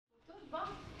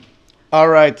All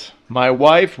right, my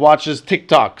wife watches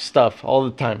TikTok stuff all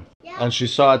the time. Yeah. And she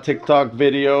saw a TikTok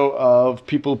video of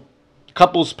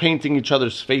couples painting each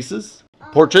other's faces,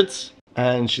 portraits.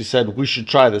 And she said, we should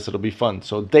try this, it'll be fun.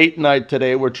 So date night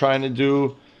today, we're trying to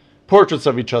do portraits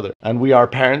of each other. And we are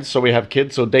parents, so we have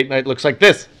kids, so date night looks like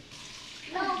this.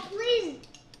 No, please.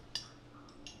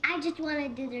 I just want to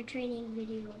do the training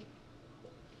video.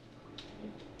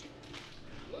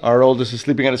 Our oldest is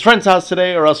sleeping at his friend's house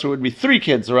today, or else there would be 3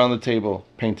 kids around the table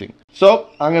painting. So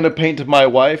I'm gonna paint my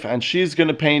wife, and she's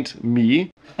gonna paint me.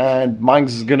 And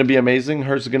mine's is gonna be amazing,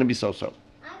 hers is gonna be so-so.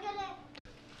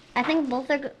 I think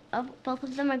both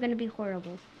of them are gonna be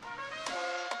horrible.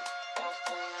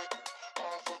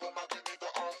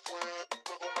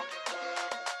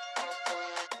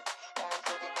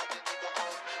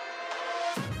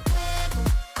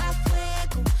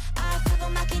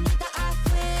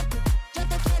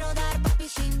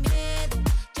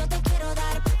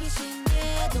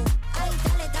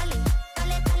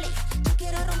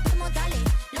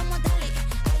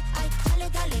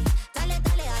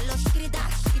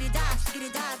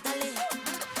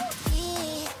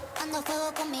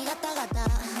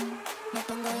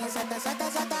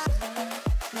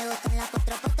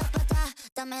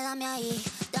 Dame ahí,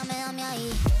 dame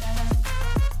ahí.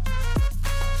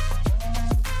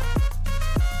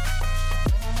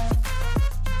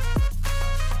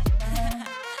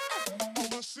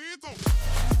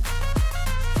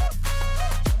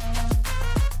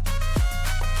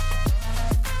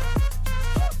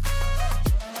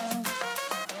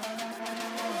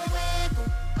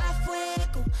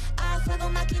 A fuego,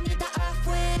 maquinita, a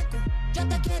fuego. Yo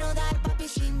te quiero dar, papi,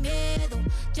 sin miedo.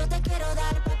 Yo te quiero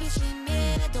dar, papi, sin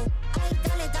miedo. Ay,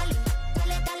 dale, dale,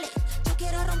 dale, dale. Yo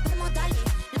quiero romper modales,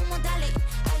 los modales.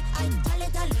 Ay, ay, dale,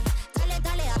 dale, dale,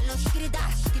 dale. A los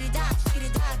shikiridas, shikiridas,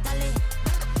 shikiridas, dale.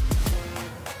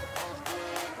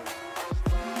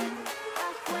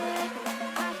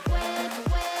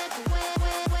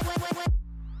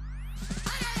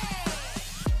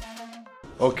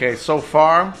 Okay, so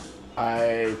far,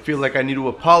 I feel like I need to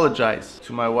apologize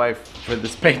to my wife for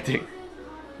this painting.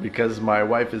 Because my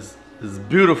wife is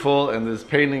beautiful and this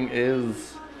painting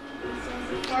is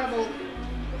Horrible.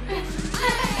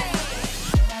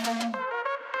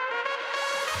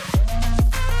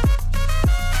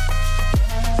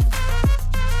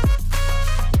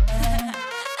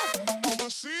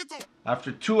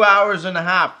 after 2 hours and a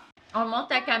half. On monte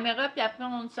ta caméra puis après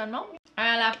on se le montre. Un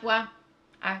à la fois.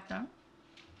 Attends.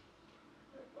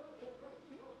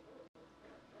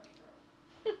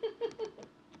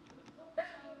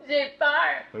 J'ai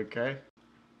peur. Okay.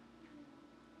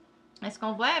 Est-ce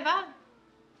qu'on voit, Eva?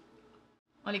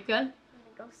 On les colle?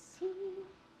 Go see.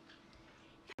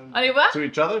 On les voit? To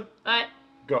each other? Ouais.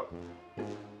 Go.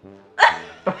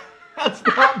 That's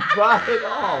not bad at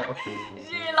all.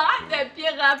 J'ai l'air de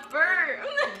pire rappeur.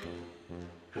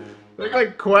 Look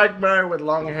like Quagmire with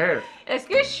long hair. Est-ce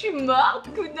que je suis morte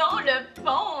ou non? Le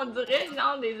fond, on dirait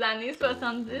genre des années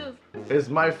 70. Is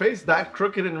my face that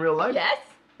crooked in real life? Yes?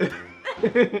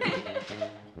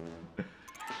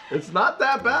 It's not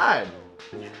that bad.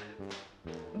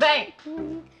 Ben,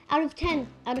 Out of 10.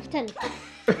 Out of 10.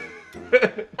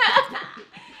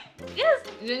 Chris,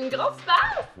 j'ai une grosse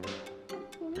face.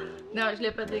 Non, je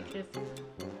l'ai pas décrit.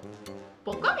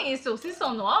 Pourquoi mes sourcils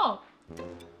sont noirs?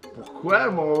 Pourquoi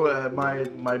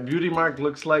my beauty mark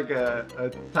looks like a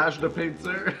tache de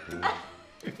peinture?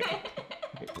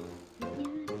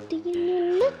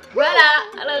 Voilà,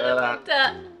 alors le Voilà.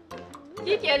 résultat.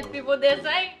 Qui a le plus beau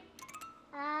dessin?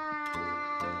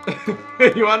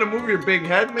 You want to move your big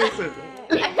head, Mason?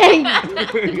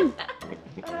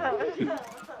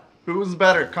 Who's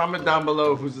better? Comment down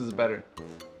below whose is better.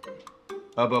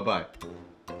 Bye-bye.